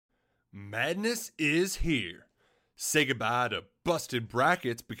Madness is here. Say goodbye to busted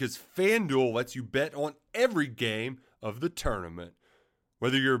brackets because FanDuel lets you bet on every game of the tournament.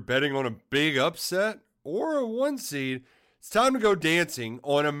 Whether you're betting on a big upset or a one seed, it's time to go dancing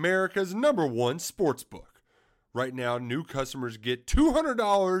on America's #1 sportsbook. Right now, new customers get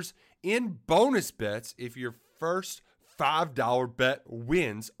 $200 in bonus bets if your first $5 bet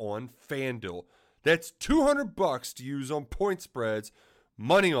wins on FanDuel. That's $200 to use on point spreads,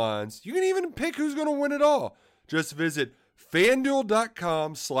 money lines. You can even pick who's going to win it all. Just visit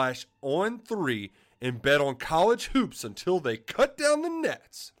FanDuel.com/on3 and bet on college hoops until they cut down the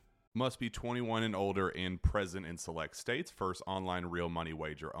nets. Must be 21 and older and present in select states. First online real money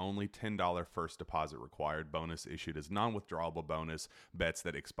wager only. $10 first deposit required. Bonus issued as non-withdrawable bonus. Bets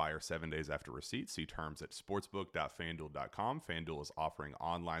that expire 7 days after receipt. See terms at sportsbook.fanduel.com. FanDuel is offering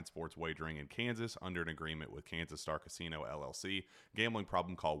online sports wagering in Kansas under an agreement with Kansas Star Casino, LLC. Gambling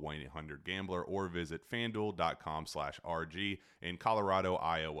problem? Call 1-800-GAMBLER or visit fanduel.com/RG in Colorado,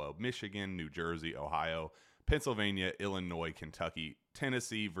 Iowa, Michigan, New Jersey, Ohio, Pennsylvania, Illinois, Kentucky,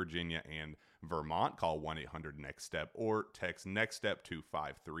 Tennessee, Virginia, and Vermont. Call 1-800-NEXT-STEP or text NEXT-STEP to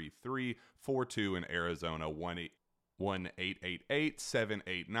 53342 in Arizona,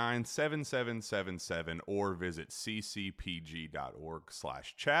 1-888-789-7777 or visit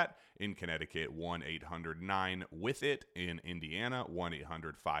ccpg.org/chat. In Connecticut, 1-800-9-WITH-IT. In Indiana,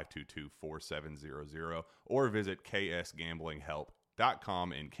 1-800-522-4700 or visit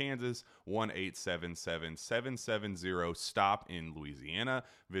ksgamblinghelp.com. In Kansas, 1-877-770-STOP in Louisiana.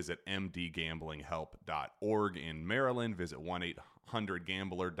 Visit mdgamblinghelp.org in Maryland. Visit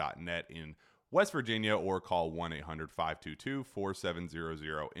 1-800-gambler.net in West Virginia or call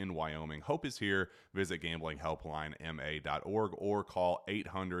 1-800-522-4700 in Wyoming. Hope is here. Visit gamblinghelplinema.org or call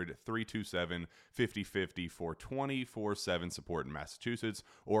 800-327-5050 for 24/7 support in Massachusetts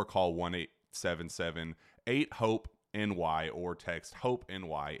or call 1-877-8-HOPE NY or text Hope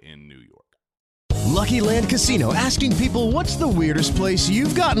NY in New York. Lucky Land Casino asking people, what's the weirdest place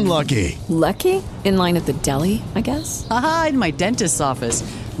you've gotten lucky? Lucky? In line at the deli, I guess? Aha, in my dentist's office.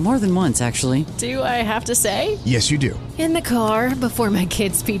 More than once, actually. Do I have to say? Yes, you do. In the car before my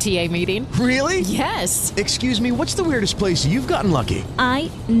kids' PTA meeting. Really? Yes. Excuse me, what's the weirdest place you've gotten lucky? I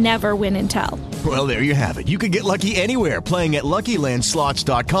never win and tell. Well, there you have it. You can get lucky anywhere, playing at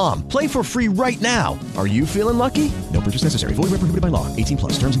LuckyLandSlots.com. Play for free right now. Are you feeling lucky? No purchase necessary. Void where prohibited by law.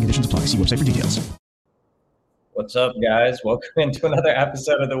 18+. Terms and conditions apply. See website for details. What's up, guys? Welcome into another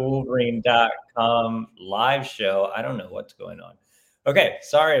episode of the Wolverine.com live show. I don't know what's going on. Okay,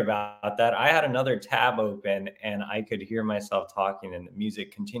 sorry about that. I had another tab open and I could hear myself talking and the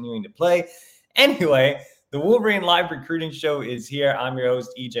music continuing to play. Anyway, the Wolverine Live Recruiting Show is here. I'm your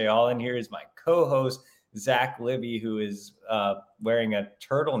host, EJ Allen. Here is my co-host, Zach Libby, who is wearing a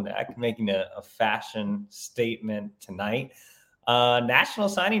turtleneck, making a fashion statement tonight. National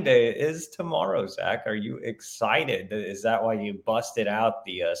Signing Day is tomorrow, Zach. Are you excited? Is that why you busted out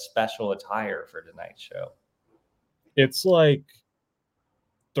the special attire for tonight's show? It's like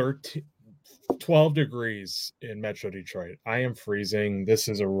 12 degrees in Metro Detroit. I am freezing. This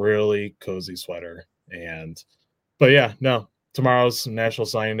is a really cozy sweater. But yeah, no, tomorrow's National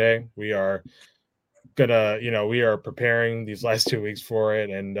Signing Day. We are gonna, we are preparing these last 2 weeks for it.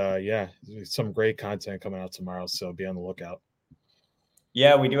 And yeah, some great content coming out tomorrow. So be on the lookout.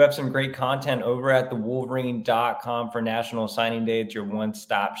 Yeah, we do have some great content over at the Wolverine.com for National Signing Day. It's your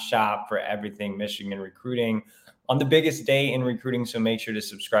one-stop shop for everything Michigan recruiting on the biggest day in recruiting. So make sure to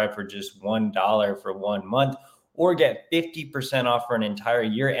subscribe for just $1 for 1 month or get 50% off for an entire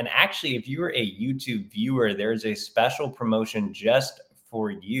year. And actually, if you're a YouTube viewer, there's a special promotion just for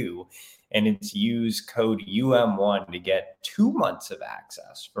you. And it's use code UM1 to get 2 months of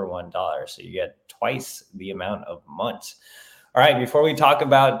access for $1. So you get twice the amount of months. All right, before we talk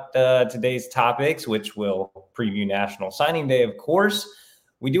about today's topics, which will preview National Signing Day, of course,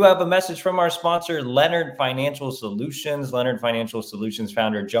 we do have a message from our sponsor, Leonard Financial Solutions. Leonard Financial Solutions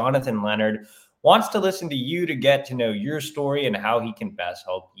founder Jonathan Leonard wants to listen to you to get to know your story and how he can best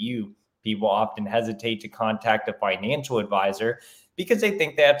help you. People often hesitate to contact a financial advisor because they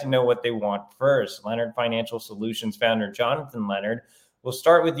think they have to know what they want first. Leonard Financial Solutions founder Jonathan Leonard will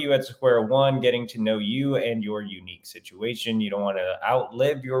start with you at square one, getting to know you and your unique situation. You don't want to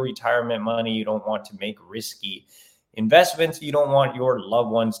outlive your retirement money. You don't want to make risky investments. You don't want your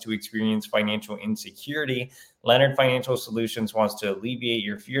loved ones to experience financial insecurity. Leonard Financial Solutions wants to alleviate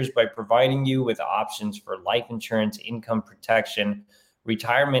your fears by providing you with options for life insurance, income protection,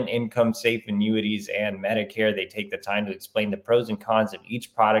 retirement income, safe annuities, and Medicare. They take the time to explain the pros and cons of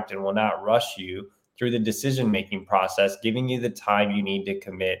each product and will not rush you through the decision-making process, giving you the time you need to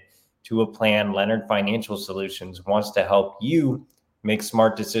commit to a plan, Leonard Financial Solutions wants to help you make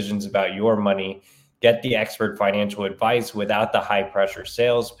smart decisions about your money. Get the expert financial advice without the high-pressure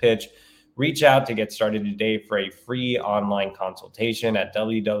sales pitch. Reach out to get started today for a free online consultation at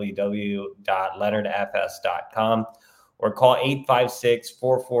www.leonardfs.com or call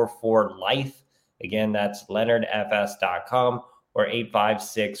 856-444-LIFE. Again, that's leonardfs.com or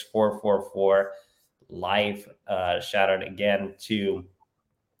 856-444-LIFE. Shout out again to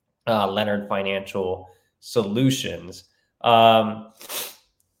Leonard Financial Solutions.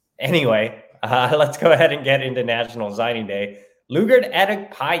 Anyway, let's go ahead and get into National Signing Day. Lugard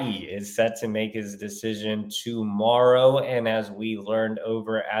Edokpayi is set to make his decision tomorrow. And as we learned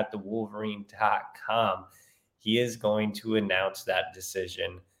over at thewolverine.com, he is going to announce that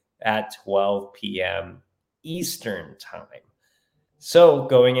decision at 12 p.m. Eastern time. So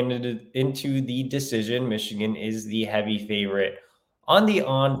going into the decision, Michigan is the heavy favorite on the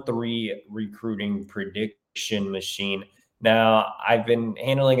On3 recruiting prediction machine. Now, I've been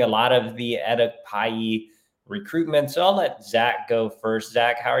handling a lot of the Edokpayi recruitment, so I'll let Zach go first.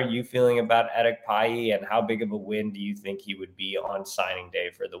 Zach, how are you feeling about Edokpayi, and how big of a win do you think he would be on signing day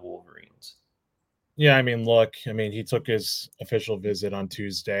for the Wolverines? Yeah, I mean, look, he took his official visit on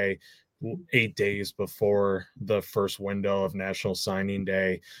Tuesday, 8 days before the first window of National Signing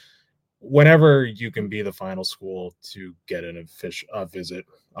Day. Whenever you can be the final school to get an official visit,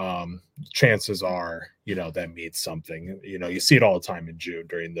 chances are, that means something. You see it all the time in June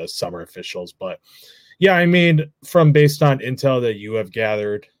during the summer officials. But yeah, from based on intel that you have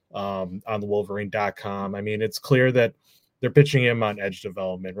gathered on the Wolverine.com, it's clear that they're pitching him on edge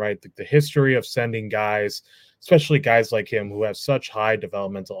development, right? The history of sending guys, especially guys like him who have such high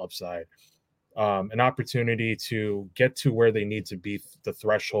developmental upside, an opportunity to get to where they need to be, the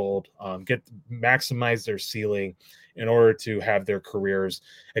threshold, maximize their ceiling in order to have their careers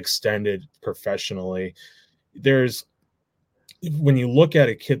extended professionally. When you look at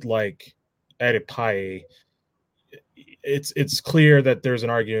a kid like Edokpayi, it's clear that there's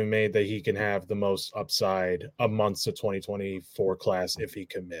an argument made that he can have the most upside amongst the 2024 class if he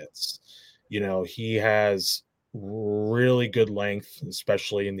commits. He has really good length,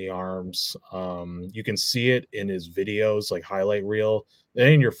 especially in the arms. You can see it in his videos, like highlight reel, and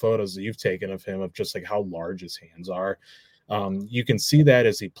in your photos that you've taken of him, of just like how large his hands are. You can see that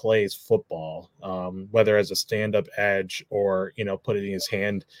as he plays football, whether as a stand-up edge or, putting his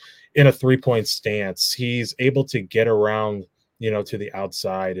hand in a 3-point stance. He's able to get around, to the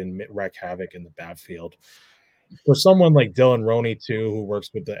outside and wreak havoc in the backfield. For someone like Dylan Roney, too, who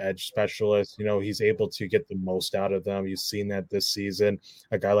works with the edge specialist, he's able to get the most out of them. You've seen that this season.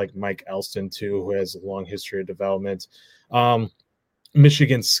 A guy like Mike Elston, too, who has a long history of development.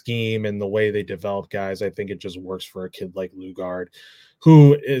 Michigan's scheme and the way they develop guys, I think it just works for a kid like Lugard,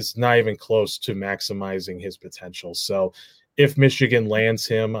 who is not even close to maximizing his potential. So if Michigan lands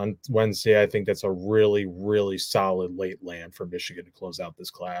him on Wednesday, I think that's a really, really solid late land for Michigan to close out this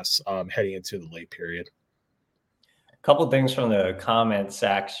class heading into the late period. A couple things from the comment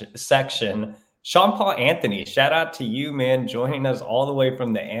section. Sean Paul Anthony, shout out to you, man, joining us all the way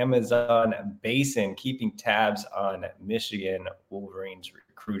from the Amazon basin, keeping tabs on Michigan Wolverines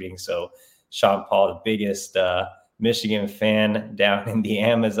recruiting. So Sean Paul, the biggest Michigan fan down in the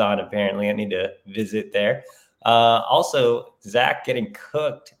Amazon, apparently. I need to visit there. Also, Zach getting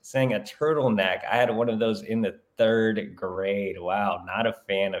cooked, saying a turtleneck. I had one of those in the 3rd grade. Wow, not a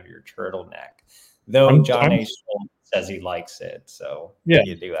fan of your turtleneck. Though John A. Schultz says he likes it. So yeah,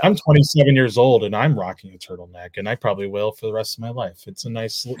 you do. I'm 27 years old and I'm rocking a turtleneck, and I probably will for the rest of my life. It's a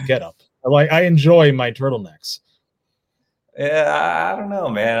nice getup. I enjoy my turtlenecks. Yeah, I don't know,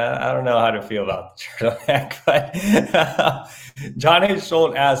 man. I don't know how to feel about the turtleneck, but John A.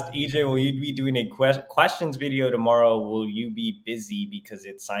 Schultz asked, EJ, will you be doing a questions video tomorrow? Will you be busy because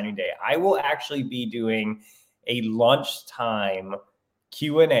it's signing day? I will actually be doing a lunchtime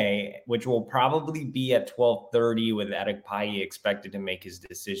Q&A, which will probably be at 12:30 with Edokpayi expected to make his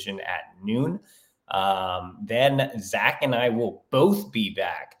decision at noon. Then Zach and I will both be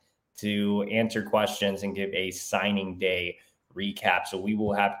back to answer questions and give a signing day recap. So we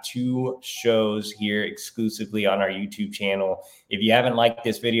will have 2 shows here exclusively on our YouTube channel. If you haven't liked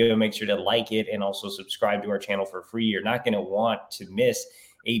this video, make sure to like it and also subscribe to our channel for free. You're not going to want to miss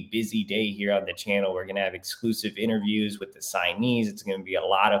a busy day here on the channel. We're going to have exclusive interviews with the signees. It's going to be a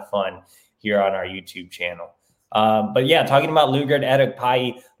lot of fun here on our YouTube channel. But yeah, talking about Lugard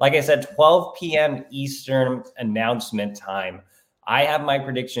Edokpayi, like I said, 12 p.m. Eastern announcement time. I have my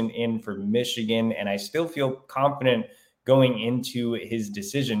prediction in for Michigan, and I still feel confident going into his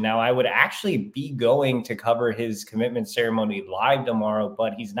decision. Now, I would actually be going to cover his commitment ceremony live tomorrow,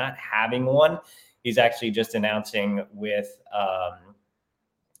 but he's not having one. He's actually just announcing with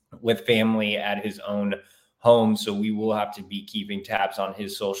family at his own home. So we will have to be keeping tabs on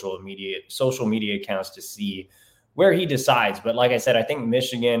his social media accounts to see where he decides. But like I said, I think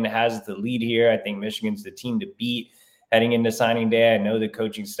Michigan has the lead here. I think Michigan's the team to beat heading into signing day. I know the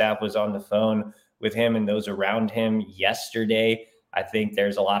coaching staff was on the phone with him and those around him yesterday. I think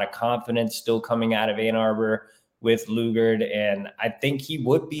there's a lot of confidence still coming out of Ann Arbor with Lugard, and I think he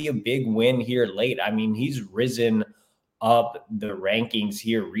would be a big win here late. I mean, he's risen up the rankings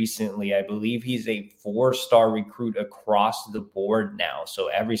here recently. I believe he's a 4-star recruit across the board now. So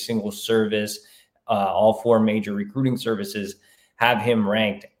every single service, all 4 major recruiting services have him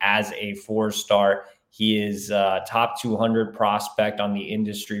ranked as a 4-star. He is top 200 prospect on the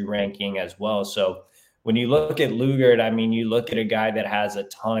industry ranking as well. So when you look at Lugard, I mean, you look at a guy that has a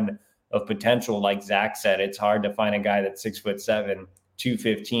ton of potential. Like Zach said, it's hard to find a guy that's 6'7",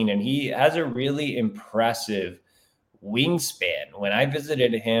 215, and he has a really impressive wingspan. When I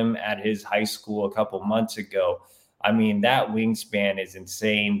visited him at his high school a couple months ago, I mean, that wingspan is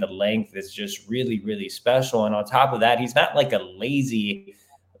insane. The length is just really, really special. And on top of that, he's not like a lazy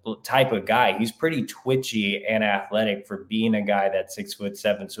type of guy. He's pretty twitchy and athletic for being a guy that's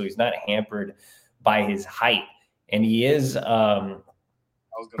 6'7". So he's not hampered by his height. And he is,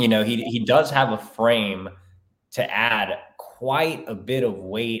 he does have a frame to add quite a bit of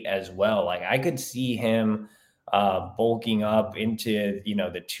weight as well. Like I could see him bulking up into,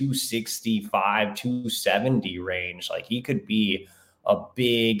 the 265, 270 range. Like he could be a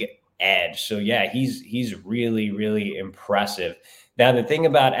big edge. So yeah, he's really, really impressive. Now, the thing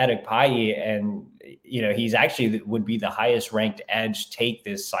about Edokpayi, and, he's actually would be the highest ranked edge take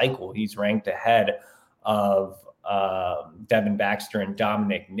this cycle. He's ranked ahead of Devin Baxter and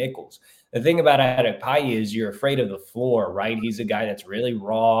Dominic Nichols. The thing about Edokpayi is you're afraid of the floor, right? He's a guy that's really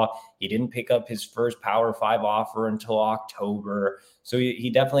raw. He didn't pick up his first Power 5 offer until October. So he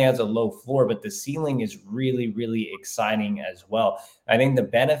definitely has a low floor, but the ceiling is really, really exciting as well. I think the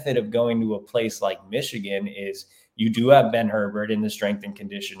benefit of going to a place like Michigan is you do have Ben Herbert in the strength and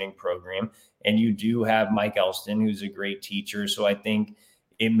conditioning program, and you do have Mike Elston, who's a great teacher. So I think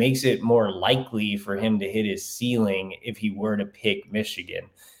it makes it more likely for him to hit his ceiling if he were to pick Michigan.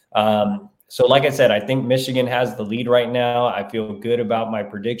 So like I said, I think Michigan has the lead right now. I feel good about my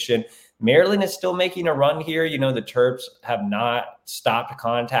prediction. Maryland is still making a run here. The Terps have not stopped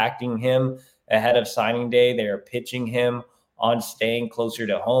contacting him ahead of signing day. They are pitching him on staying closer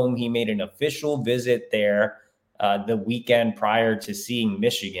to home. He made an official visit there the weekend prior to seeing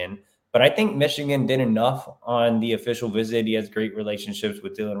Michigan. But I think Michigan did enough on the official visit. He has great relationships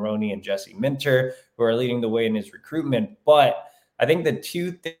with Dylan Roney and Jesse Minter, who are leading the way in his recruitment. But I think the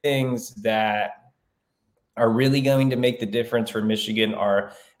two things that are really going to make the difference for Michigan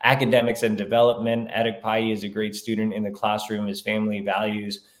are academics and development. Edokpayi is a great student in the classroom. His family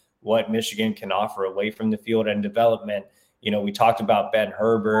values what Michigan can offer away from the field, and development. We talked about Ben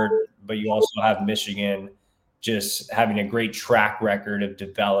Herbert, but you also have Michigan just having a great track record of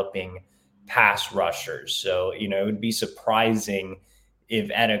developing pass rushers. So, it would be surprising if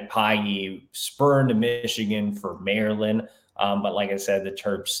Edokpayi spurned Michigan for Maryland. But like I said, the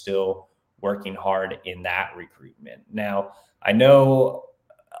Terps still working hard in that recruitment. Now, I know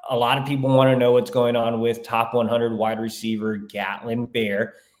a lot of people want to know what's going on with top 100 wide receiver Gatlin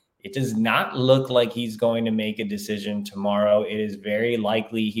Bair. It does not look like he's going to make a decision tomorrow. It is very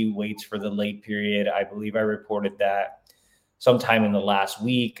likely he waits for the late period. I believe I reported that sometime in the last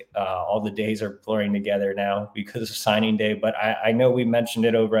week. All the days are blurring together now because of signing day. But I know we mentioned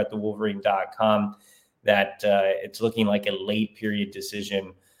it over at thewolverine.com that it's looking like a late period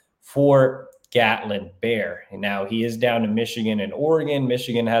decision for Gatlin Bair. And now he is down to Michigan and Oregon.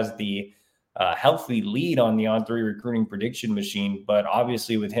 Michigan has the healthy lead on the On3 recruiting prediction machine, but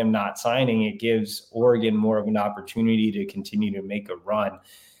obviously with him not signing, it gives Oregon more of an opportunity to continue to make a run.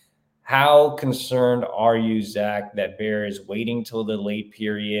 How concerned are you, Zach, that Bair is waiting till the late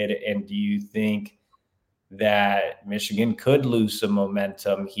period? And do you think that Michigan could lose some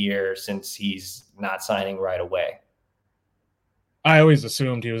momentum here since he's not signing right away? I always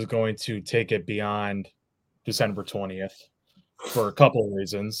assumed he was going to take it beyond December 20th for a couple of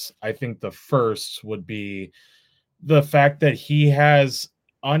reasons. I think the first would be the fact that he has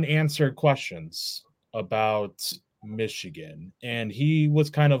unanswered questions about Michigan, and he was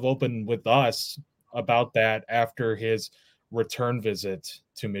kind of open with us about that after his return visit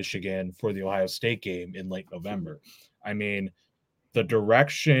to Michigan for the Ohio State game in late November. I mean, the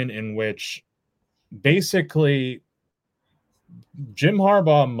direction in which basically Jim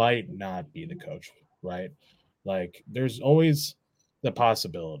Harbaugh might not be the coach, right? Like, there's always the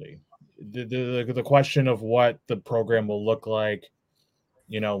possibility. The question of what the program will look like,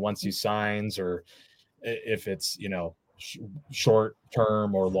 once he signs, or if it's, short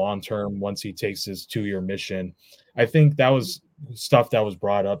term or long term once he takes his 2-year mission. I think that was stuff that was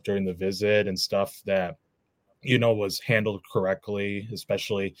brought up during the visit and stuff that, was handled correctly,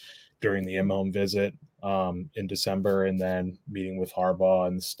 especially during the in-home visit in December, and then meeting with Harbaugh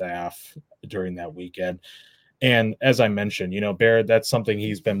and the staff during that weekend. And as I mentioned, Barrett, that's something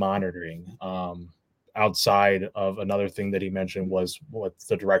he's been monitoring. Outside of another thing that he mentioned was what's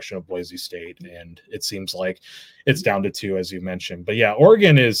the direction of Boise State. And it seems like it's down to 2, as you mentioned. But yeah,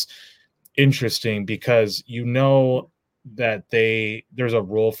 Oregon is interesting because that there's a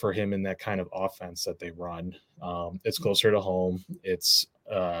role for him in that kind of offense that they run. It's closer to home. It's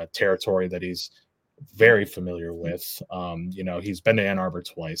territory that he's very familiar with. He's been to Ann Arbor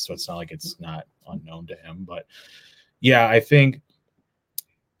twice, so it's not like it's not unknown to him. But yeah,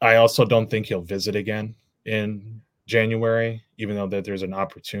 I also don't think he'll visit again in January, even though that there's an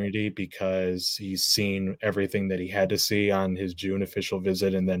opportunity, because he's seen everything that he had to see on his June official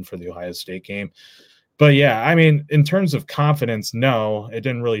visit and then for the Ohio State game. But yeah, I mean, in terms of confidence, no, it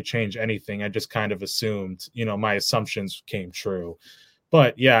didn't really change anything. I just kind of assumed, my assumptions came true.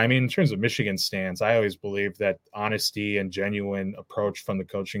 But yeah, I mean, in terms of Michigan stands, I always believe that honesty and genuine approach from the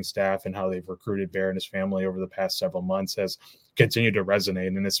coaching staff and how they've recruited Bear and his family over the past several months has continued to resonate,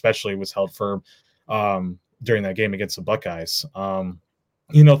 and especially was held firm during that game against the Buckeyes.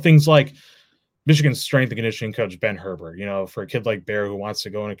 Things like Michigan's strength and conditioning coach, Ben Herbert, for a kid like Bear who wants to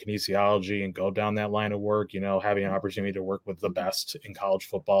go into kinesiology and go down that line of work, having an opportunity to work with the best in college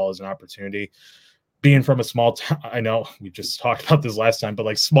football is an opportunity. Being from a small town, I know we just talked about this last time, but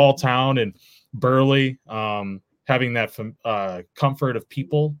like small town and Burley, having that comfort of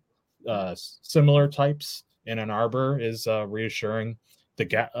people, similar types in Ann Arbor is reassuring.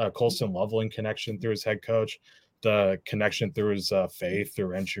 The Colston Loveland connection through his head coach, the connection through his faith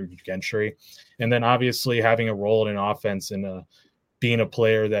through Andrew Gentry, and then obviously having a role in an offense and being a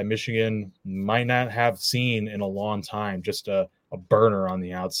player that Michigan might not have seen in a long time, just a burner on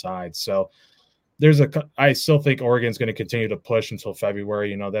the outside. So I still think Oregon's going to continue to push until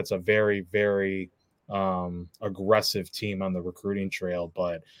February. That's a very, very aggressive team on the recruiting trail,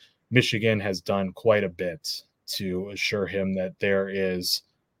 but Michigan has done quite a bit to assure him that there is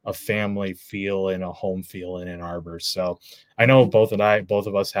a family feel and a home feel in Ann Arbor. So I know both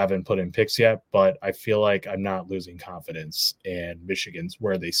of us haven't put in picks yet, but I feel like I'm not losing confidence in Michigan's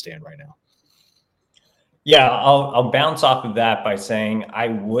where they stand right now. Yeah, I'll bounce off of that by saying I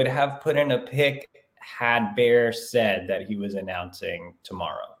would have put in a pick had Bear said that he was announcing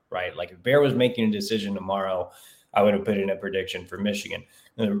tomorrow, right? Like if Bear was making a decision tomorrow, I would have put in a prediction for Michigan.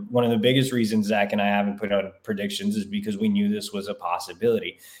 One of the biggest reasons Zach and I haven't put out predictions is because we knew this was a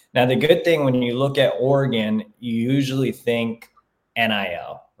possibility. Now, the good thing when you look at Oregon, you usually think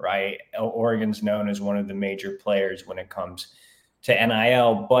NIL, right? Oregon's known as one of the major players when it comes to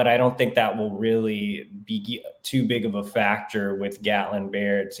NIL, but I don't think that will really be too big of a factor with Gatlin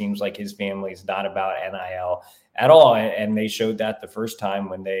Bear. It seems like his family is not about NIL at all. And they showed that the first time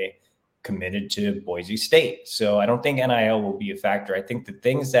when they committed to Boise State. So I don't think NIL will be a factor. I think the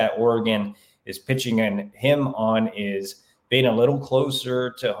things that Oregon is pitching him on is being a little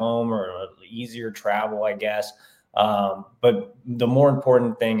closer to home or easier travel, I guess. But the more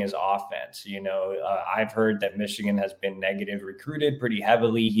important thing is offense. I've heard that Michigan has been negative recruited pretty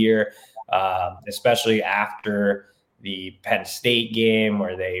heavily here, especially after the Penn State game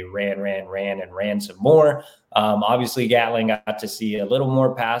where they ran some more. Obviously, Gatling got to see a little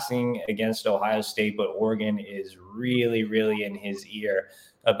more passing against Ohio State, but Oregon is really, really in his ear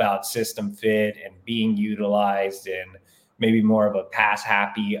about system fit and being utilized and maybe more of a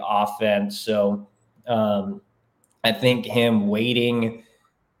pass-happy offense. So I think him waiting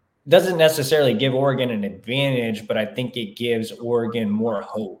doesn't necessarily give Oregon an advantage, but I think it gives Oregon more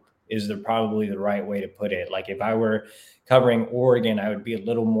hope is probably the right way to put it. Like if I were covering Oregon, I would be a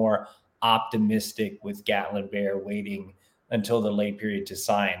little more optimistic with Gatlin Bear waiting until the late period to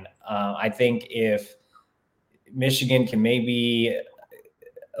sign. I think if Michigan can maybe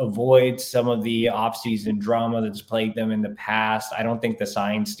avoid some of the offseason drama that's plagued them in the past, I don't think the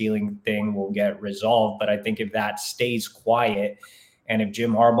sign stealing thing will get resolved. But I think if that stays quiet and if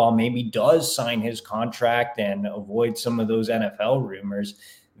Jim Harbaugh maybe does sign his contract and avoid some of those NFL rumors,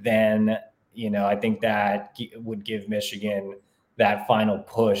 then, I think that would give Michigan that final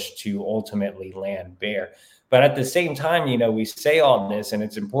push to ultimately land Bear. But at the same time, we say all this, and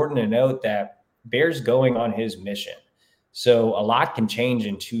it's important to note that Bear's going on his mission. So a lot can change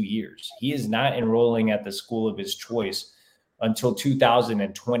in 2 years. He is not enrolling at the school of his choice until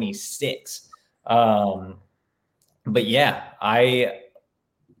 2026. But yeah, I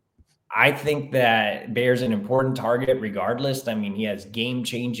think that Bear's an important target regardless. I mean, he has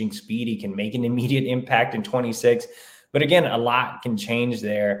game-changing speed. He can make an immediate impact in 26. But again, a lot can change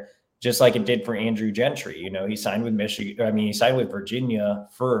there, just like it did for Andrew Gentry. He signed with Michigan. I mean, he signed with Virginia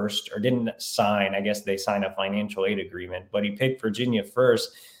first, or didn't sign. I guess they signed a financial aid agreement, but he picked Virginia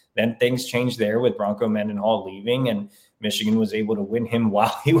first. Then things changed there with Bronco Mendenhall leaving, and Michigan was able to win him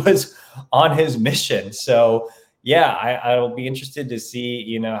while he was on his mission. So yeah, I'll be interested to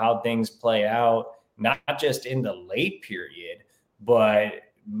see, how things play out, not just in the late period, but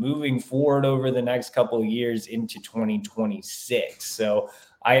moving forward over the next couple of years into 2026. So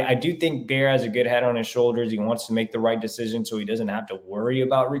I do think Bear has a good head on his shoulders. He wants to make the right decision so he doesn't have to worry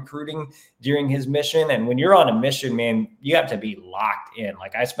about recruiting during his mission. And when you're on a mission, man, you have to be locked in.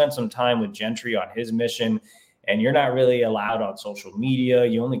 Like, I spent some time with Gentry on his mission, and you're not really allowed on social media.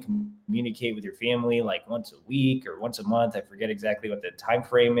 You only communicate with your family like once a week or once a month. I forget exactly what the time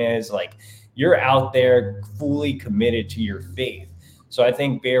frame is. Like, you're out there fully committed to your faith. So I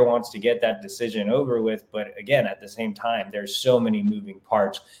think Bear wants to get that decision over with. But again, at the same time, there's so many moving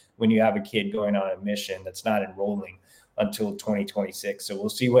parts when you have a kid going on a mission that's not enrolling until 2026. So we'll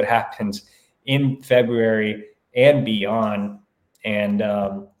see what happens in February and beyond. And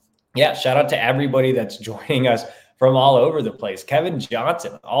yeah, shout out to everybody that's joining us from all over the place. Kevin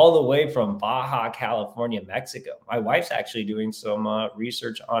Johnson, all the way from Baja, California, Mexico. My wife's actually doing some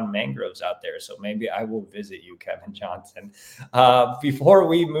research on mangroves out there, so maybe I will visit you, Kevin Johnson. Before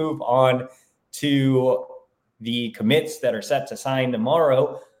we move on to the commits that are set to sign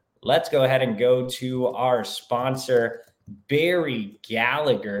tomorrow, let's go ahead and go to our sponsor, Barry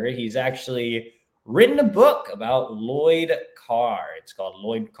Gallagher. He's actually written a book about Lloyd Carr. It's called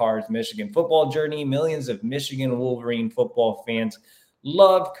Lloyd Carr's Michigan Football Journey. Millions of Michigan Wolverine football fans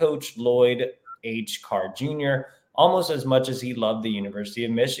love Coach Lloyd H. Carr Jr. almost as much as he loved the University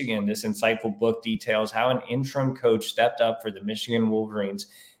of Michigan. This insightful book details how an interim coach stepped up for the Michigan Wolverines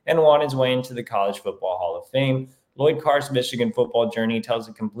and won his way into the College Football Hall of Fame. Lloyd Carr's Michigan Football Journey tells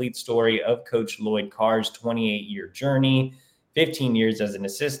a complete story of Coach Lloyd Carr's 28-year journey, 15 years as an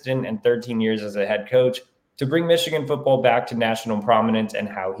assistant and 13 years as a head coach, to bring Michigan football back to national prominence and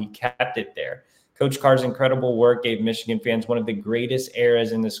how he kept it there. Coach Carr's incredible work gave Michigan fans one of the greatest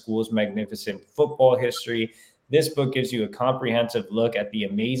eras in the school's magnificent football history. This book gives you a comprehensive look at the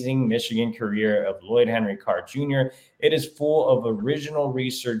amazing Michigan career of Lloyd Henry Carr Jr. It is full of original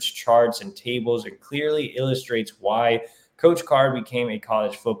research, charts, and tables, and clearly illustrates why Coach Carr became a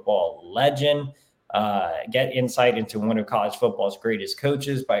college football legend. Get insight into one of college football's greatest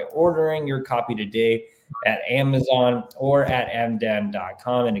coaches by ordering your copy today at Amazon or at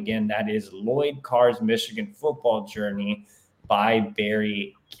mden.com. And again, that is Lloyd Carr's Michigan Football Journey by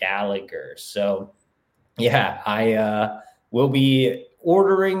Barry Gallagher. So yeah, I will be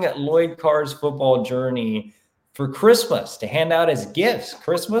ordering Lloyd Carr's Football Journey for Christmas to hand out as gifts.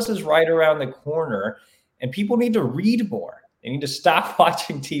 Christmas is right around the corner, and people need to read more. They need to stop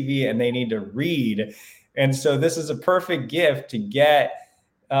watching TV and they need to read. And so this is a perfect gift to get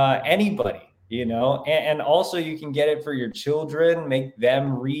anybody, and also you can get it for your children, make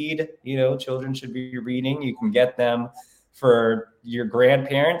them read. Children should be reading. You can get them for your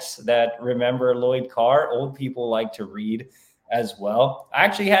grandparents that remember Lloyd Carr. Old people like to read as well. I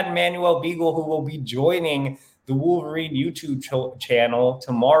actually had Manuel Beagle, who will be joining the Wolverine YouTube channel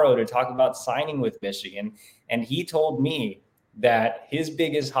tomorrow to talk about signing with Michigan. And he told me that his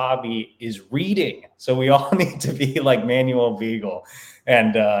biggest hobby is reading. So we all need to be like Manuel Beagle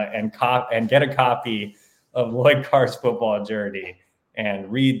and get a copy of Lloyd Carr's Football Journey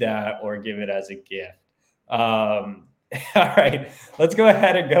and read that or give it as a gift. All right, let's go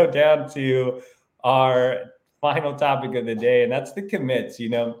ahead and go down to our final topic of the day, and that's the commits.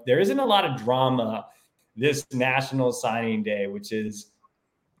 There isn't a lot of drama this National Signing Day, which is,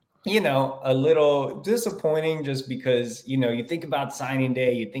 a little disappointing just because, you think about signing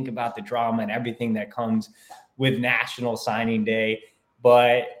day, you think about the drama and everything that comes with National Signing Day.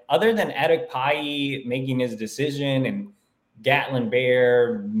 But other than Edokpayi making his decision and Gatlin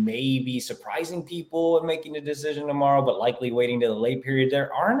Bear maybe surprising people and making a decision tomorrow, but likely waiting to the late period,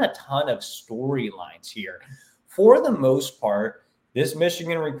 there aren't a ton of storylines here. For the most part, this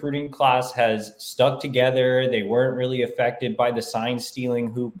Michigan recruiting class has stuck together. They weren't really affected by the sign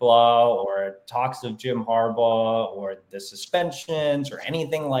stealing hoopla or talks of Jim Harbaugh or the suspensions or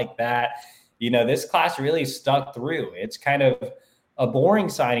anything like that. This class really stuck through. It's kind of a boring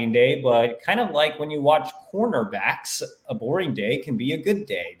signing day, but kind of like when you watch cornerbacks, a boring day can be a good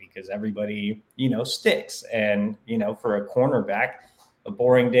day because everybody, sticks. And, for a cornerback, a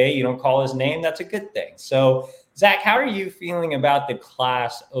boring day, you don't call his name, that's a good thing. So, Zach, how are you feeling about the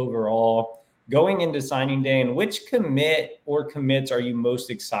class overall going into signing day, and which commit or commits are you most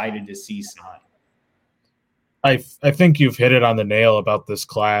excited to see sign? I think you've hit it on the nail about this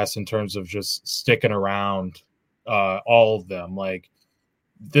class in terms of just sticking around, all of them. Like,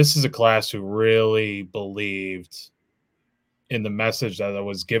 this is a class who really believed in the message that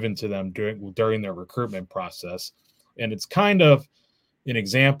was given to them during their recruitment process. And it's kind of an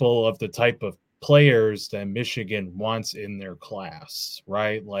example of the type of players that Michigan wants in their class,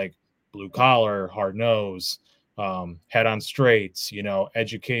 right? Like blue collar, hard nose, head on straight,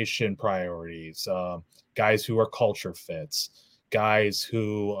 education priorities, guys who are culture fits, guys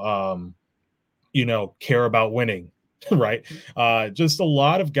who, care about winning, right? Just a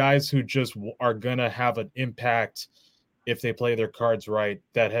lot of guys who just are going to have an impact if they play their cards right.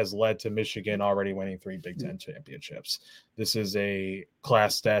 That has led to Michigan already winning 3 Big Ten championships. This is a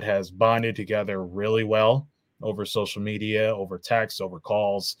class that has bonded together really well over social media, over text, over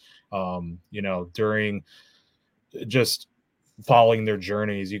calls, during just following their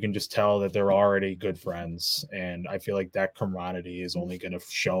journeys. You can just tell that they're already good friends. And I feel like that camaraderie is only going to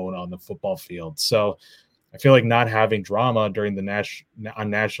shown on the football field. So I feel like not having drama during the on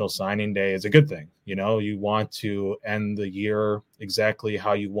National Signing Day is a good thing. You want to end the year exactly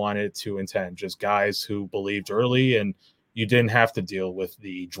how you want it to intend. Just guys who believed early, and you didn't have to deal with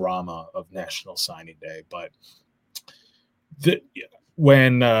the drama of National Signing Day. But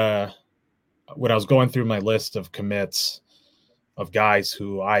when I was going through my list of commits of guys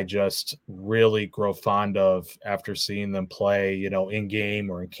who I just really grow fond of after seeing them play, in game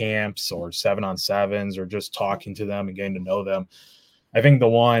or in camps or 7-on-7s or just talking to them and getting to know them, I think the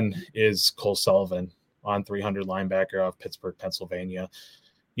one is Cole Sullivan, on 300 linebacker of Pittsburgh, Pennsylvania.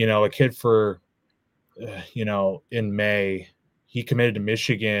 A kid in May, he committed to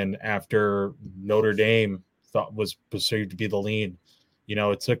Michigan after Notre Dame thought was perceived to be the lead.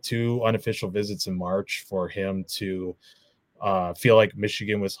 It took 2 unofficial visits in March for him to feel like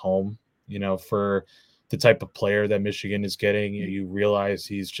Michigan was home. For the type of player that Michigan is getting, you realize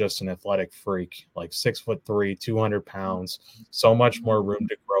he's just an athletic freak, like 6'3", 200 pounds, so much more room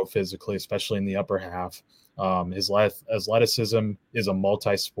to grow physically, especially in the upper half. His athleticism is a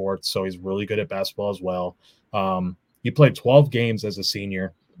multi-sport, so he's really good at basketball as well. He played 12 games as a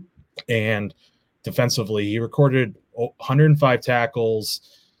senior, and defensively, he recorded 105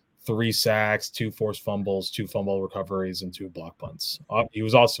 tackles, 3 sacks, 2 forced fumbles, 2 fumble recoveries, and 2 block punts. He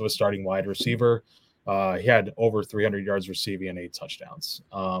was also a starting wide receiver. He had over 300 yards receiving and 8 touchdowns.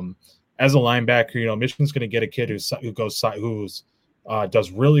 As a linebacker, Michigan's going to get a kid who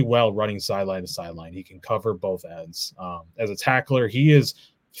does really well running sideline to sideline. He can cover both ends. As a tackler, he is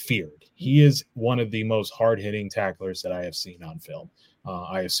feared. He is one of the most hard-hitting tacklers that I have seen on film.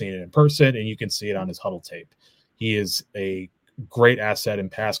 I have seen it in person, and you can see it on his huddle tape. He is a great asset in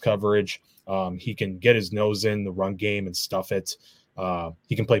pass coverage. He can get his nose in the run game and stuff it.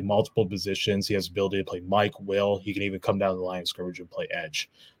 He can play multiple positions. He has the ability to play Mike, Will. He can even come down the line of scrimmage and play edge.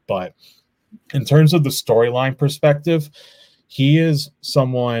 But in terms of the storyline perspective, he is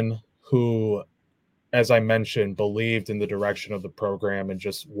someone who, as I mentioned, believed in the direction of the program and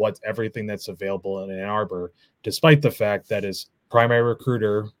just everything that's available in Ann Arbor, despite the fact that his primary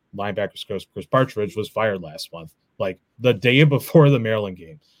recruiter, linebacker Chris Partridge, was fired last month, like the day before the Maryland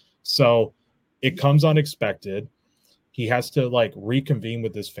game. So it comes unexpected. He has to reconvene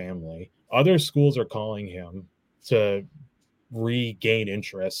with his family. Other schools are calling him to regain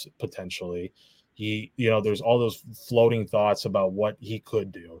interest potentially. There's all those floating thoughts about what he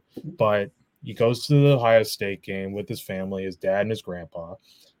could do, but he goes to the Ohio State game with his family, his dad and his grandpa.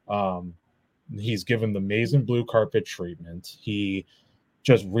 He's given the amazing blue carpet treatment. He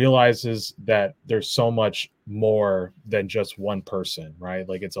just realizes that there's so much more than just one person, right?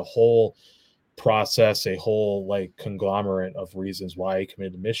 Like, it's a whole process, a whole conglomerate of reasons why he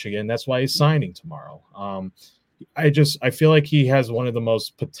committed to Michigan. That's why he's signing tomorrow. I feel like he has one of the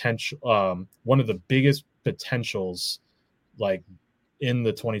most potential, one of the biggest potentials, in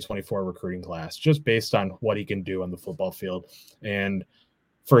the 2024 recruiting class, just based on what he can do on the football field. And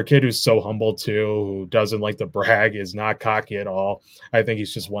for a kid who's so humble too, who doesn't like to brag, is not cocky at all, I think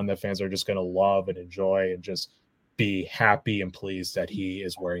he's just one that fans are just going to love and enjoy and just be happy and pleased that he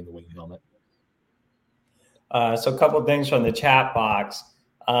is wearing the wing helmet. So a couple of things from the chat box.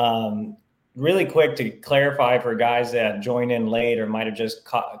 Really quick to clarify for guys that join in late or might have just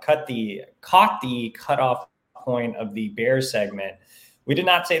caught the cutoff point of the Bear segment. We did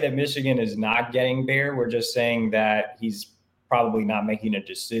not say that Michigan is not getting Bear. We're just saying that he's probably not making a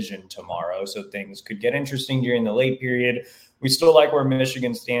decision tomorrow. So things could get interesting during the late period. We still like where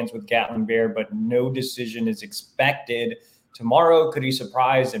Michigan stands with Gatlin Bear, but no decision is expected tomorrow. Could he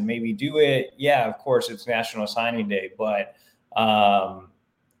surprise and maybe do it? Yeah, of course, it's National Signing Day. But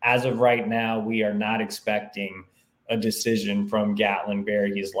as of right now, we are not expecting a decision from Gatlin Bear.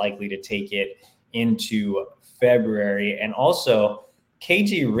 He is likely to take it into February. And also,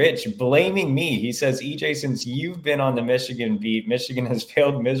 KG Rich blaming me. He says, EJ, since you've been on the Michigan beat, Michigan has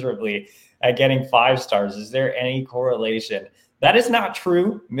failed miserably at getting 5 stars. Is there any correlation? That is not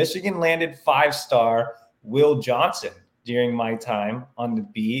true. Michigan landed 5-star Will Johnson during my time on the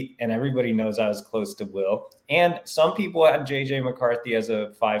beat, and everybody knows I was close to Will. And some people had JJ McCarthy as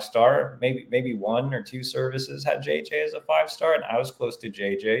a 5-star. Maybe 1 or 2 services had JJ as a 5-star, and I was close to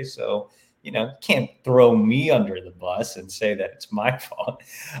JJ. So, can't throw me under the bus and say that it's my fault.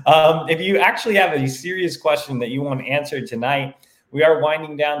 If you actually have a serious question that you want answered tonight, we are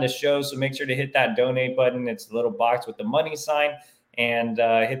winding down the show, so make sure to hit that donate button. It's the little box with the money sign, and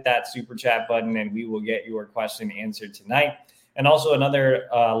hit that super chat button, and we will get your question answered tonight. And also another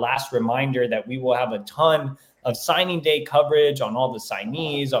last reminder that we will have a ton of signing day coverage on all the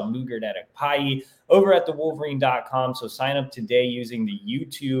signees on Lugard, Edokpayi over at thewolverine.com. So sign up today using the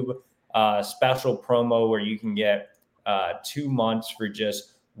YouTube special promo where you can get 2 months for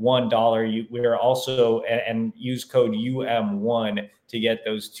just $1. We're also, and use code UM1 to get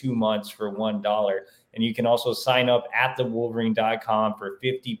those 2 months for $1. And you can also sign up at thewolverine.com for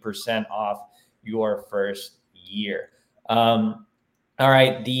 50% off your first year. All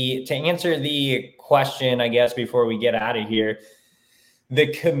right. To answer the question, I guess, before we get out of here, the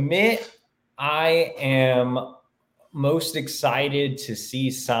commit I am most excited to see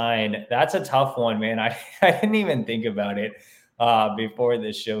sign, that's a tough one, man. I didn't even think about it before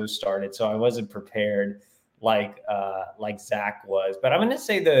the show started, so I wasn't prepared like Zach was. But I'm going to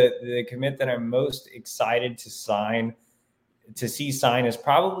say the commit that I'm most excited to see sign is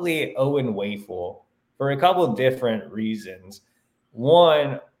probably Owen Wafel for a couple of different reasons.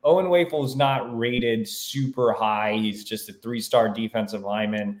 One, Owen Wafel is not rated super high. He's just a 3-star defensive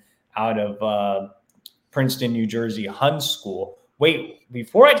lineman out of Princeton, New Jersey, Hun School. Wait,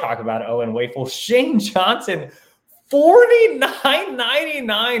 before I talk about Owen Wafel, Shane Johnson,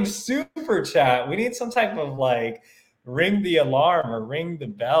 $49.99 super chat. We need some type of ring the alarm or ring the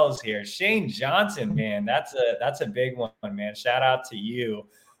bells here. Shane Johnson, man, that's a big one, man. Shout out to you.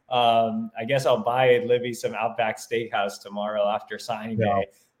 I guess I'll buy Libby some Outback Steakhouse tomorrow after signing day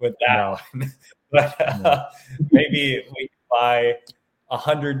with that one. But maybe we can buy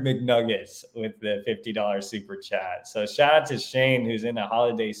 100 McNuggets with the $50 super chat. So shout out to Shane, who's in a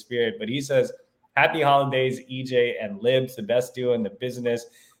holiday spirit, but he says, happy holidays, EJ and Libs, the best duo in the business.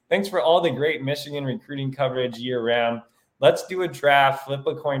 Thanks for all the great Michigan recruiting coverage year round. Let's do a draft, flip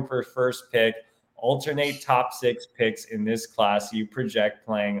a coin for first pick, alternate top 6 picks in this class you project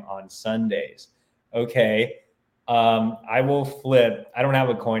playing on Sundays. Okay. I will flip. I don't have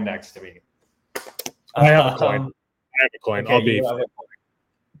a coin next to me. I have a coin. Okay, I'll be.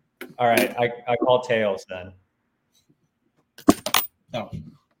 All right. I call tails then. No.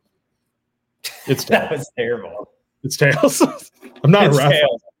 It's that was terrible. It's tails. I'm not a ref.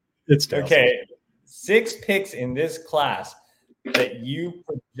 Tails. It's tails. Okay. 6 picks in this class that you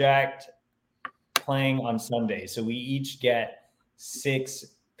project playing on Sunday. So we each get 6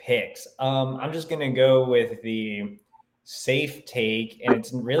 picks. I'm just going to go with the safe take, and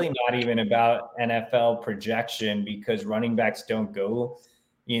it's really not even about NFL projection because running backs don't go,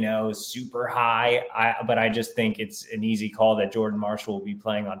 super high. But I just think it's an easy call that Jordan Marshall will be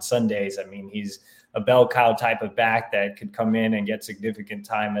playing on Sundays. I mean, he's a bell cow type of back that could come in and get significant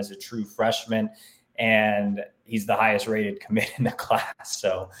time as a true freshman, and he's the highest rated commit in the class.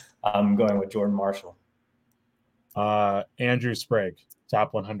 So I'm going with Jordan Marshall. Andrew Sprague,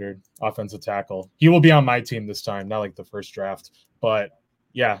 top 100 offensive tackle. He will be on my team this time, not like the first draft, but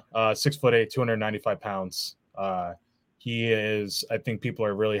yeah, 6'8", 295 pounds. He is, I think people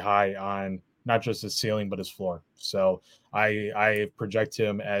are really high on not just his ceiling, but his floor. So I project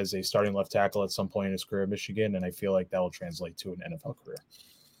him as a starting left tackle at some point in his career at Michigan, and I feel like that will translate to an NFL career.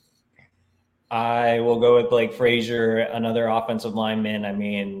 I will go with Blake Frazier, another offensive lineman. I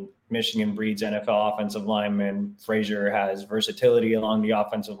mean, Michigan breeds NFL offensive linemen. Frazier has versatility along the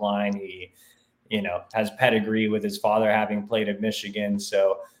offensive line. He, has pedigree with his father having played at Michigan.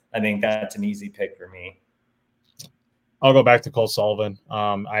 So I think that's an easy pick for me. I'll go back to Cole Sullivan.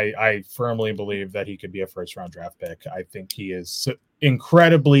 I firmly believe that he could be a first-round draft pick. I think he is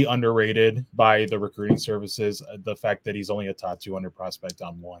incredibly underrated by the recruiting services. The fact that he's only a top 200 prospect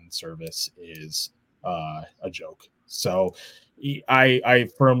on one service is a joke. So I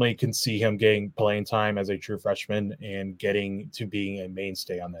firmly can see him getting playing time as a true freshman and getting to being a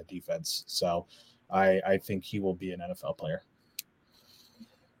mainstay on that defense. So I think he will be an NFL player.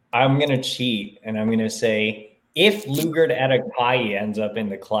 I'm going to cheat, and I'm going to say if Lugard Edokpayi ends up in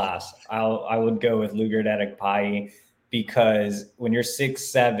the class, I would go with Lugard Edokpayi, because when you're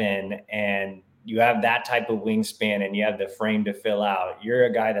 6'7" and you have that type of wingspan and you have the frame to fill out, you're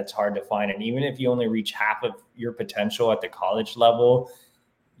a guy that's hard to find. And even if you only reach half of your potential at the college level,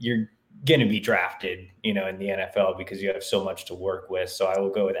 you're going to be drafted, in the NFL, because you have so much to work with. So I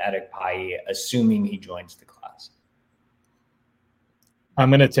will go with Edokpayi, assuming he joins the class. I'm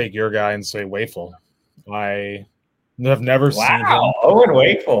going to take your guy and say Wafel. I have never seen him. Owen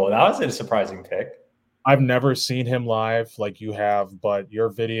Wafel. That was a surprising pick. I've never seen him live like you have, but your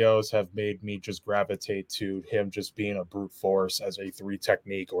videos have made me just gravitate to him just being a brute force as a 3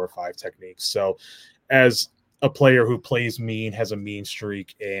 technique or a 5 technique. So as a player who plays mean, has a mean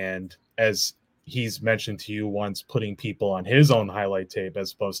streak, and as he's mentioned to you once, putting people on his own highlight tape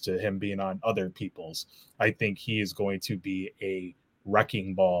as opposed to him being on other people's, I think he is going to be a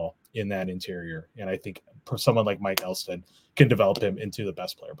wrecking ball in that interior. And I think someone like Mike Elston can develop him into the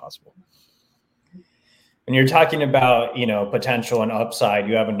best player possible. When you're talking about, potential and upside,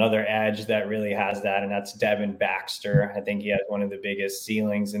 you have another edge that really has that, and that's Devin Baxter. I think he has one of the biggest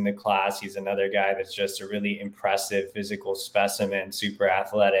ceilings in the class. He's another guy that's just a really impressive physical specimen, super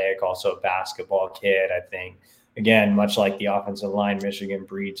athletic, also a basketball kid. I think, again, much like the offensive line, Michigan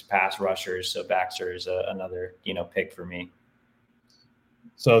breeds pass rushers. So Baxter is another, pick for me.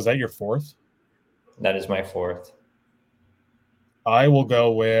 So is that your 4th? That is my 4th. I will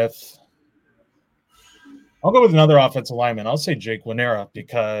go with another offensive lineman. I'll say Jake Winera,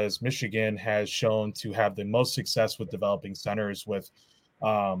 because Michigan has shown to have the most success with developing centers with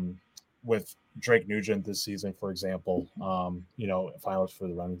Drake Nugent this season, for example, finalist for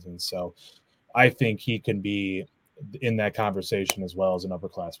the Remington. So I think he can be in that conversation as well as an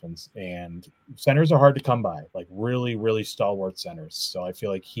upperclassman. And centers are hard to come by, like really, really stalwart centers. So I feel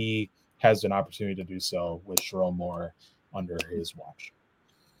like he has an opportunity to do so with Sherrone Moore under his watch.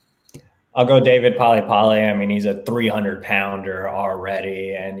 I'll go David Poly. I mean, he's a 300-pounder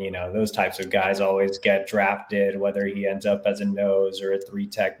already. And, those types of guys always get drafted, whether he ends up as a nose or a 3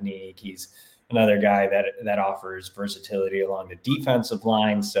 technique. He's another guy that offers versatility along the defensive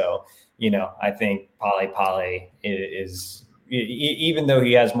line. So, I think Poly is, even though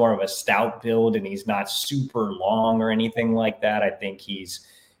he has more of a stout build and he's not super long or anything like that, I think he's,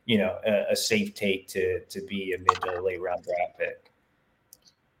 a safe take to be a mid to late round draft pick.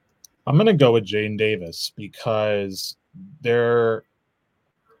 I'm going to go with Jaden Davis, because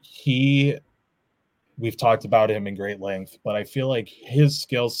we've talked about him in great length, but I feel like his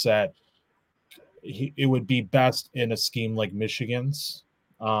skill set, it would be best in a scheme like Michigan's,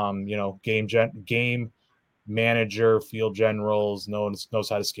 game manager, field generals, knows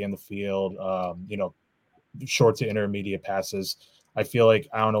how to scan the field, short to intermediate passes. I feel like,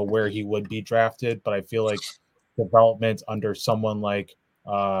 I don't know where he would be drafted, but I feel like development under someone like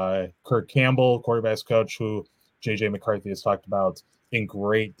Kirk Campbell, quarterback's coach, who JJ McCarthy has talked about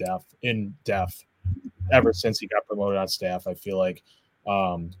in depth ever since he got promoted on staff. I feel like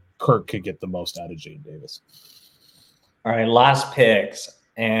Kirk could get the most out of Jaden Davis. All right, last picks,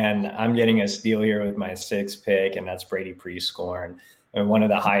 and I'm getting a steal here with my 6th pick, and that's Brady Prescorn, and one of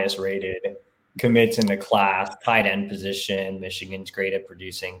the highest rated commits in the class, tight end position. Michigan's great at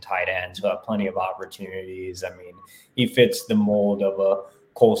producing tight ends who have plenty of opportunities. I mean, he fits the mold of a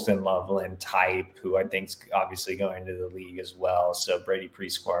Colston Loveland type, who I think is obviously going to the league as well. So Brady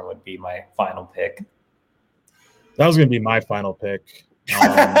Prescorn would be my final pick. That was going to be my final pick.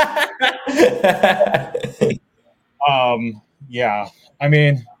 Yeah, I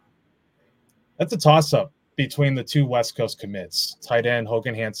mean, that's a toss-up between the 2 West Coast commits, tight end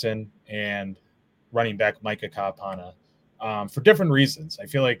Hogan Hansen and running back Micah Kapana, for different reasons. I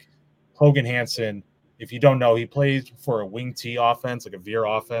feel like Hogan Hansen, if you don't know, he plays for a wing T offense, like a veer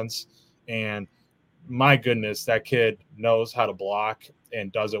offense. And my goodness, that kid knows how to block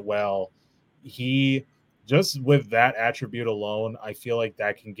and does it well. He just, with that attribute alone, I feel like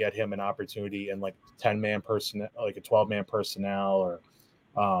that can get him an opportunity in like 10-man personnel, like a 12-man personnel or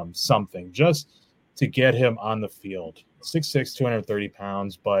something, just to get him on the field. 6'6", 230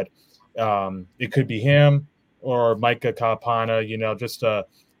 pounds, but it could be him or Micah Kapana, just a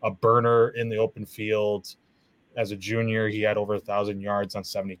burner in the open field. As a junior, he had over 1,000 yards on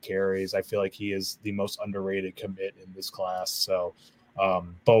 70 carries. I feel like he is the most underrated commit in this class. So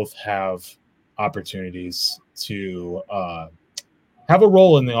both have opportunities to have a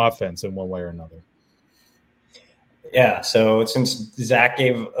role in the offense in one way or another. Yeah, so since Zach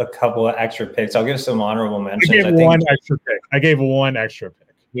gave a couple of extra picks, I'll give some honorable mentions. I gave one extra pick.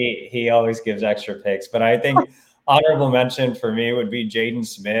 He always gives extra picks, but I think honorable mention for me would be Jaden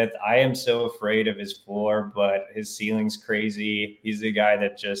Smith. I am so afraid of his floor, but his ceiling's crazy. He's the guy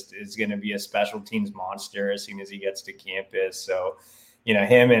that just is going to be a special teams monster as soon as he gets to campus. So,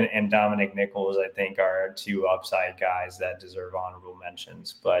 him and Dominic Nichols, I think, are two upside guys that deserve honorable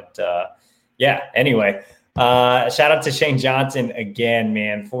mentions. But anyway. Shout out to Shane Johnson again,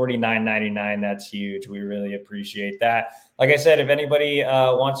 man. $49.99. That's huge. We really appreciate that. Like I said, if anybody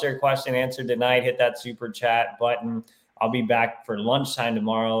wants their question answered tonight, hit that super chat button. I'll be back for lunchtime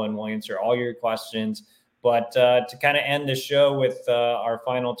tomorrow and we'll answer all your questions. But to kind of end the show with our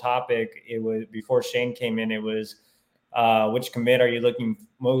final topic, it was before Shane came in, it was which commit are you looking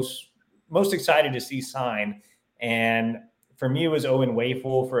most excited to see sign? And for me, it was Owen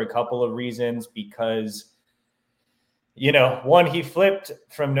Wafel for a couple of reasons because one, he flipped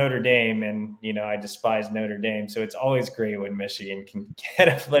from Notre Dame and, I despise Notre Dame. So it's always great when Michigan can get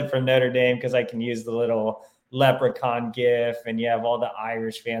a flip from Notre Dame because I can use the little leprechaun gif and you have all the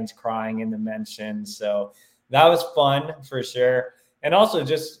Irish fans crying in the mentions. So that was fun for sure. And also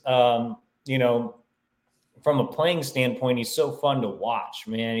just, from a playing standpoint, he's so fun to watch,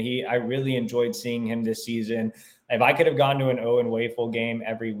 man. I really enjoyed seeing him this season. If I could have gone to an Owen Wafel game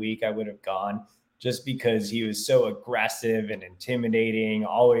every week, I would have gone. Just because he was so aggressive and intimidating,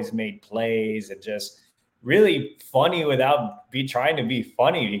 always made plays and just really funny without trying to be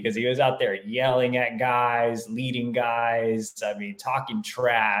funny because he was out there yelling at guys, leading guys. I mean, talking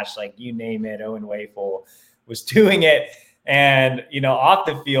trash, like you name it. Owen Wafel was doing it. And, off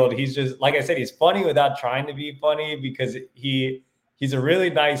the field, he's just, like I said, he's funny without trying to be funny because he's a really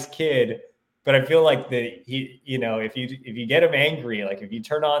nice kid. But I feel like if you get him angry, like if you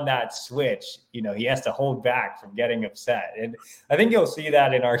turn on that switch, he has to hold back from getting upset. And I think you'll see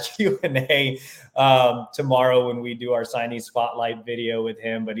that in our Q&A tomorrow when we do our signee spotlight video with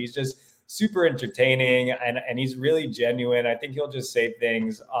him. But he's just super entertaining and he's really genuine. I think he'll just say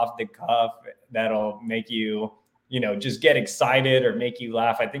things off the cuff that'll make you, just get excited or make you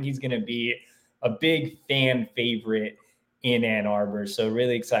laugh. I think he's going to be a big fan favorite in Ann Arbor. So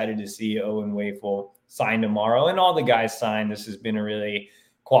really excited to see Owen Wafel sign tomorrow and all the guys sign. This has been a really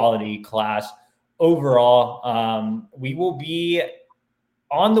quality class overall. We will be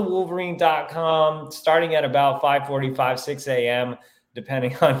on the Wolverine.com starting at about 5:45, 6 a.m.,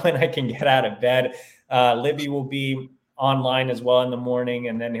 depending on when I can get out of bed. Libby will be online as well in the morning,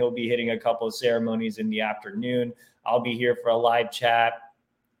 and then he'll be hitting a couple of ceremonies in the afternoon. I'll be here for a live chat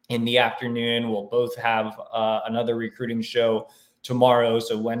in the afternoon. We'll both have another recruiting show tomorrow.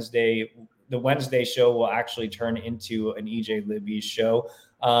 So the Wednesday show will actually turn into an EJ Libby show.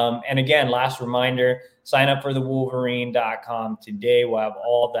 And again, last reminder, sign up for the Wolverine.com today. We'll have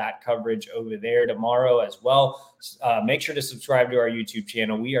all that coverage over there tomorrow as well. Make sure to subscribe to our YouTube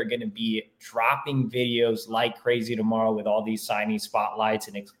channel. We are going to be dropping videos like crazy tomorrow with all these signee spotlights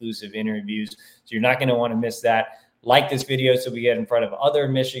and exclusive interviews. So you're not going to want to miss that. Like this video so we get in front of other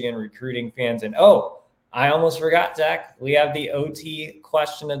Michigan recruiting fans. And I almost forgot, Zach. We have the OT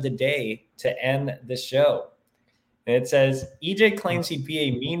question of the day to end the show. And it says, EJ claims he'd be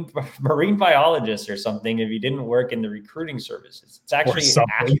a marine biologist or something if he didn't work in the recruiting services. It's actually an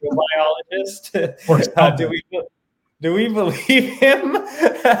astrobiologist. Do we believe him?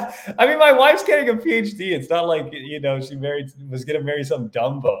 I mean, my wife's getting a PhD. It's not like, she was going to marry some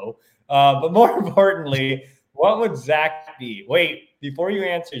Dumbo. But more importantly, what would Zach be? Wait, before you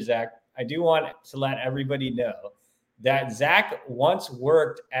answer, Zach, I do want to let everybody know that Zach once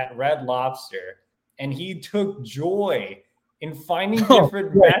worked at Red Lobster and he took joy in finding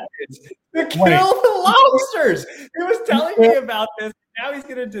different methods to kill the lobsters. He was telling me about this. Now he's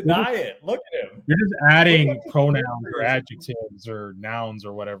going to deny it. Look at him. You're just adding pronouns or adjectives or nouns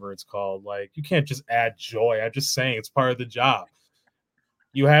or whatever it's called. Like, you can't just add joy. I'm just saying it's part of the job.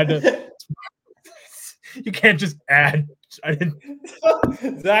 You had to... You can't just add.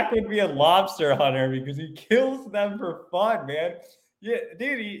 Zach would be a lobster hunter because he kills them for fun, man. Yeah,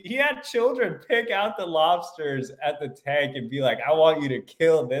 dude, he had children pick out the lobsters at the tank and be like, I want you to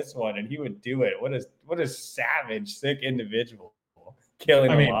kill this one. And he would do it. What a savage, sick individual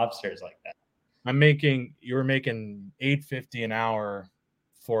killing the lobsters like that. You were making $8.50 an hour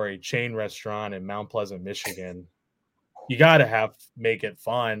for a chain restaurant in Mount Pleasant, Michigan. You got to make it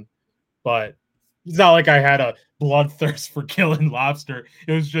fun, but It's not like I had a bloodthirst for killing lobster.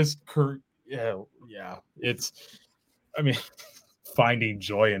 It was just, yeah. It's, I mean, finding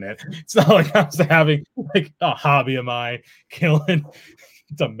joy in it. It's not like I was having like a hobby of mine killing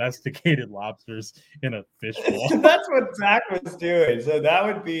domesticated lobsters in a fishbowl. That's what Zach was doing. So that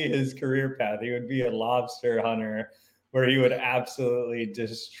would be his career path. He would be a lobster hunter where he would absolutely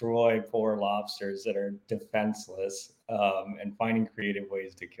destroy poor lobsters that are defenseless, and finding creative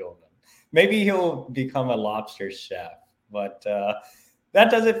ways to kill them. Maybe he'll become a lobster chef. But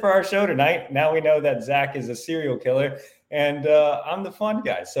that does it for our show tonight. Now we know that Zach is a serial killer and I'm the fun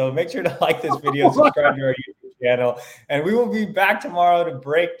guy. So make sure to like this video, subscribe to our YouTube channel, and we will be back tomorrow to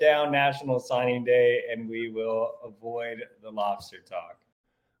break down National Signing Day, and we will avoid the lobster talk.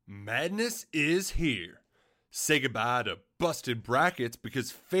 Madness is here. Say goodbye to busted brackets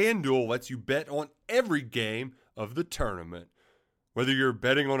because FanDuel lets you bet on every game of the tournament. Whether you're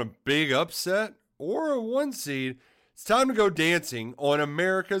betting on a big upset or a one seed, it's time to go dancing on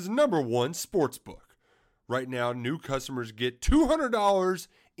America's #1 sportsbook. Right now, new customers get $200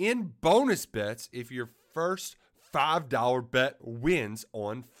 in bonus bets if your first $5 bet wins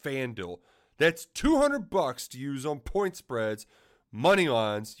on FanDuel. That's $200 to use on point spreads, money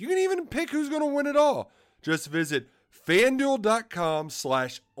lines. You can even pick who's going to win it all. Just visit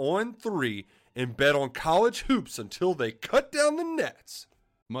FanDuel.com/on3 and bet on college hoops until they cut down the nets.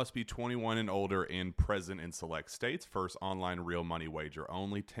 Must be 21 and older and present in select states. First online real money wager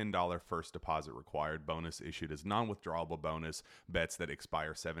only. $10 first deposit required. Bonus issued as non-withdrawable bonus. Bets that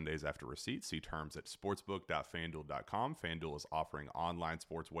expire 7 days after receipt. See terms at sportsbook.fanduel.com. FanDuel is offering online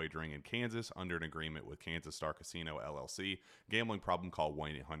sports wagering in Kansas under an agreement with Kansas Star Casino LLC. Gambling problem? Call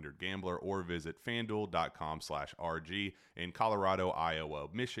 1-800-GAMBLER or visit fanduel.com/RG. In Colorado, Iowa,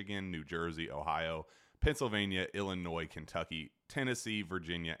 Michigan, New Jersey, Ohio, Pennsylvania, Illinois, Kentucky, Tennessee,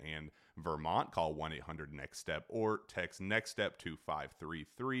 Virginia, and Vermont. Call 1-800-NEXT-STEP or text NEXT STEP to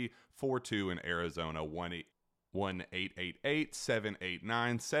 53342. In Arizona,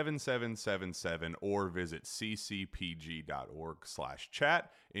 1-888-789-7777 or visit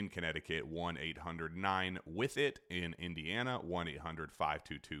ccpg.org/chat. In Connecticut, 1-800-9-WITH-IT. In Indiana,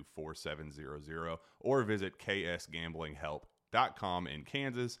 1-800-522-4700 or visit ksgamblinghelp.com. In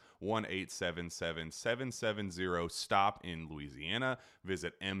Kansas, 1-877-770-STOP. In Louisiana,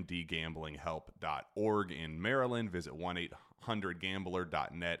 visit mdgamblinghelp.org. In Maryland, visit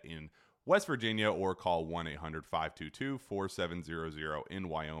 1-800-gambler.net. In West Virginia, or call 1-800-522-4700. In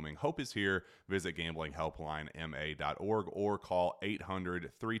Wyoming, Hope is here. Visit gamblinghelplinema.org or call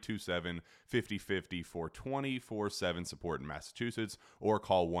 800-327-5050 for 24/7 support in Massachusetts, or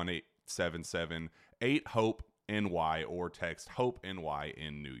call 1-877-8-HOPE NY or text HOPE NY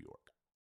in New York.